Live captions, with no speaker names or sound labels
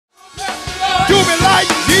Do me like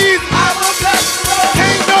Jesus. I will bless the Lord.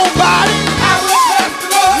 Ain't nobody I will bless the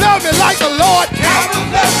Lord. love me like the Lord I can. will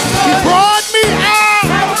bless the He Lord. brought me out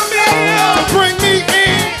I will bless the Lord. to bring me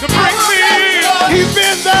in. To bring me in. He's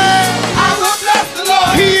been there. I will bless the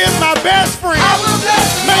Lord. He is my best friend. I will bless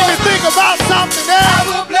the Made me Lord. think about something I else.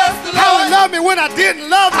 will bless the How he Lord. loved me when I didn't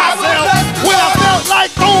love I will myself. bless the When I Lord. felt like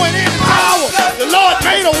throwing in the towel. The Lord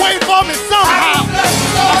made a way for me I somehow. will bless the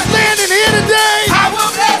I'm Lord. standing here today I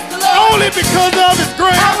will bless the Lord. only because of his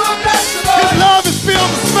grace. I will bless the His Lord. love has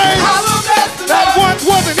filled the I space will bless the that Lord. once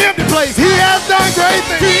was an empty place. He has done great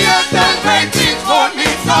He things. has done great things for me,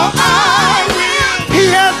 so I will. He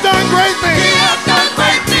has done great He things. has done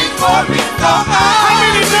great things for me, so How I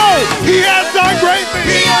many will. know he has done great He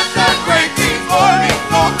things? has done great things for me,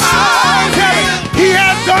 so I Tell him, will. he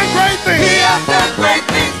has done great He things. has done great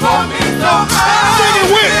things for me, so Sing it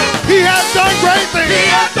I with me. will. He has done great He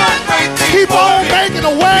things. has done great things Keep for on me. making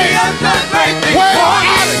a He way. has done great things Way for me.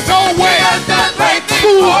 out of no He way. has done great things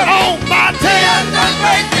Food for me. on my He table. has done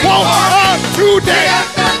great things Woke for me. up He today. has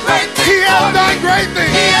done great things He has for me. done great He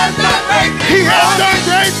things. has done great things He has for me. done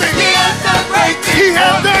great He things. has done great things He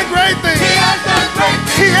has for me. done great He things. has done great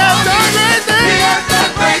things He has for me. done great He things. has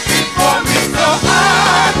done great things for me, so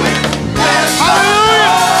I will bless the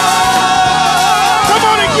Hallelujah. Lord. Come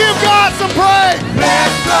on and give God some praise.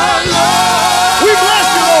 Bless the Lord. We bless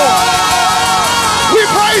you, Lord. We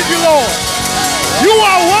praise you, Lord. You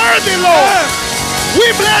are worthy, Lord. We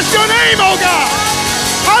bless your name, oh God.